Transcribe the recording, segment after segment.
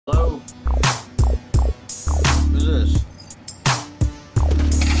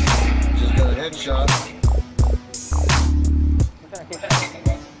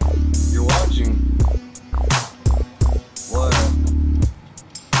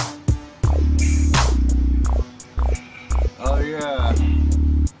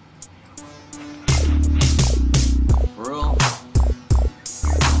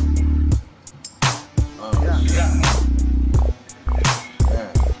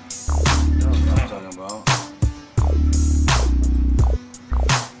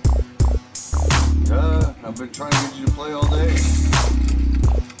been trying to get you to play all day.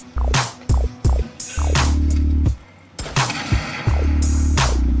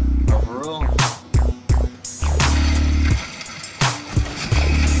 Oh, for real?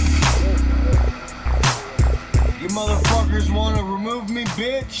 You motherfuckers want to remove me,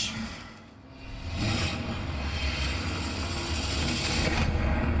 bitch?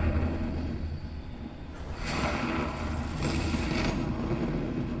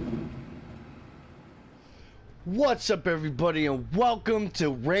 What's up, everybody, and welcome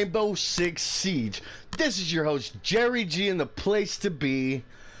to Rainbow Six Siege. This is your host, Jerry G, in the place to be,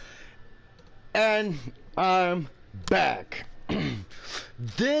 and I'm back.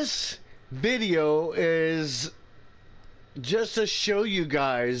 This video is just to show you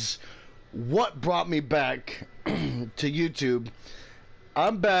guys what brought me back to YouTube.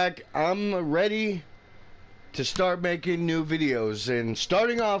 I'm back. I'm ready to start making new videos, and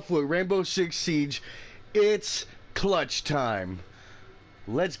starting off with Rainbow Six Siege. It's clutch time.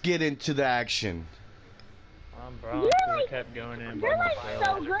 Let's get into the action. Bro, I kept going in. You're like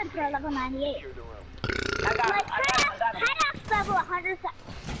so good for level 98. Hinox level 100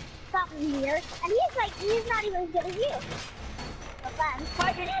 something years, and he's not even as good as you.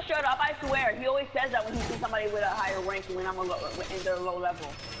 Why can you shut up? I swear. He always says that when he sees somebody with a higher rank when I'm in their low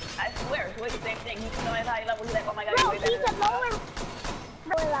level. I swear, it's always the same thing. He sees somebody at a high level, he's like, oh my god, no, he's a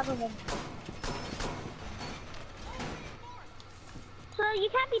lower level than. So you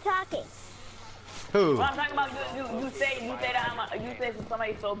can't be talking. Who? Well, I'm talking about you say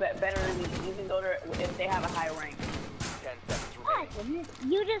somebody's so better than me, even though if they have a high rank. What?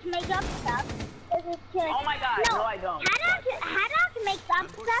 You just make up stuff. Oh my god, no I don't. Hinox makes up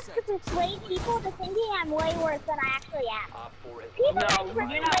stuff to persuade people to thinking I'm way worse than I actually am. People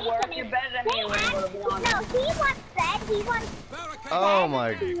you're not worse, you're better than me. No, he once said, oh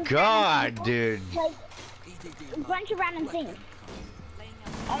my god, dude. Like, a bunch of random things.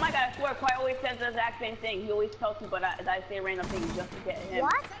 Oh my god, I swear, Quite always says the exact same thing. He always tells people that I say random things just to get him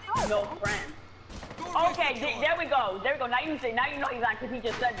no friends. Okay, there we go. There we go. Now you know he's lying because he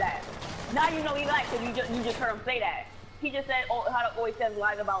just said that. Now you know he's lying because you just heard him say that. He just said, oh, how always says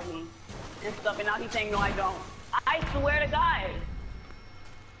lies about me and stuff, and now he's saying, no, I don't. I swear to God.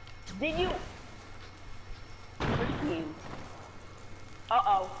 Did you? Which team?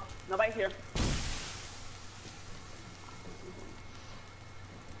 Uh-oh. Nobody's here.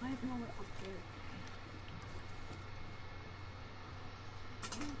 Why is no one upstairs?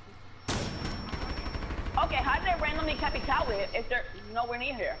 Okay, how did they randomly capital it if they're nowhere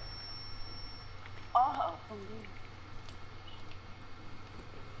near here? Oh,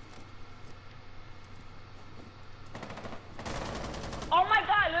 oh my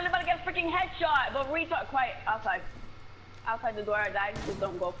god, Lily about to get a freaking headshot, but retard, quiet, outside. Outside the door, I died, just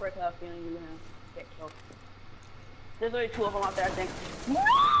don't go for it because I have a feeling you're gonna get killed. There's only two of them out there, I think.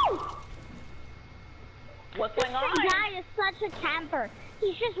 No! What's going on? This guy is such a camper.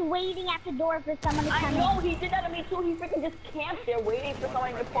 He's just waiting at the door for someone to come in. I know, he did that to me too. He freaking just camped there waiting for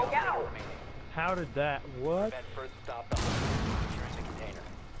someone to poke out. How did that? What?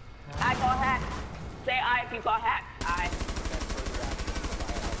 I call hack. Say I if you call hack. I.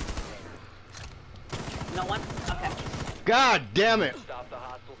 No one? Okay. God damn it.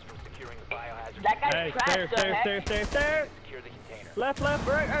 That guy's hey, trapped. Stairs. Left, right.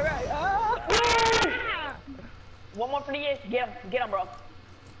 Oh. One more for the ace. Get him, bro.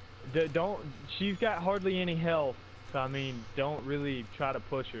 Don't. She's got hardly any health, so I mean, don't really try to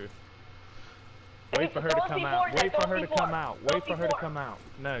push her. Wait for her to come out. Wait for her to come out. Wait for her to come out.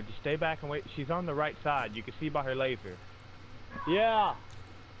 No, just stay back and wait. She's on the right side. You can see by her laser. Yeah.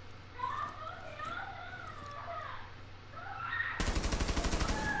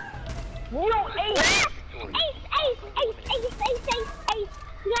 No, ace! Ace! You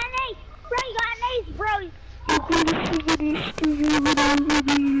got an ace! Bro, you got an ace, bro!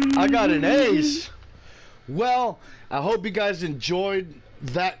 I got an ace. Well, I hope you guys enjoyed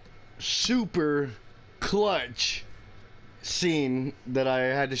that super clutch scene that I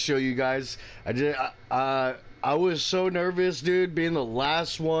had to show you guys. I was so nervous, dude, being the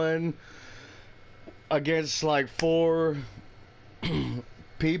last one against like 4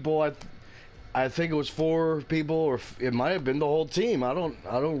 people. I think it was 4 people, or it might have been the whole team. I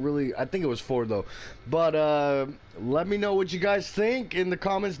think it was 4 though. But let me know what you guys think in the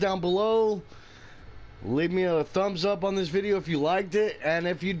comments down below. Leave me a thumbs up on this video if you liked it, and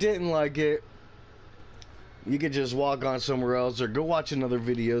if you didn't like it, you could just walk on somewhere else or go watch another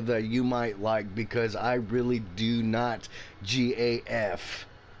video that you might like, because I really do not GAF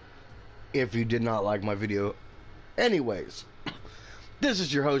if you did not like my video. Anyways, This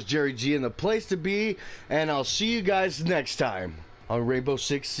is your host, Jerry G, and the place to be, and I'll see you guys next time on Rainbow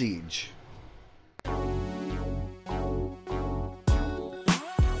Six Siege.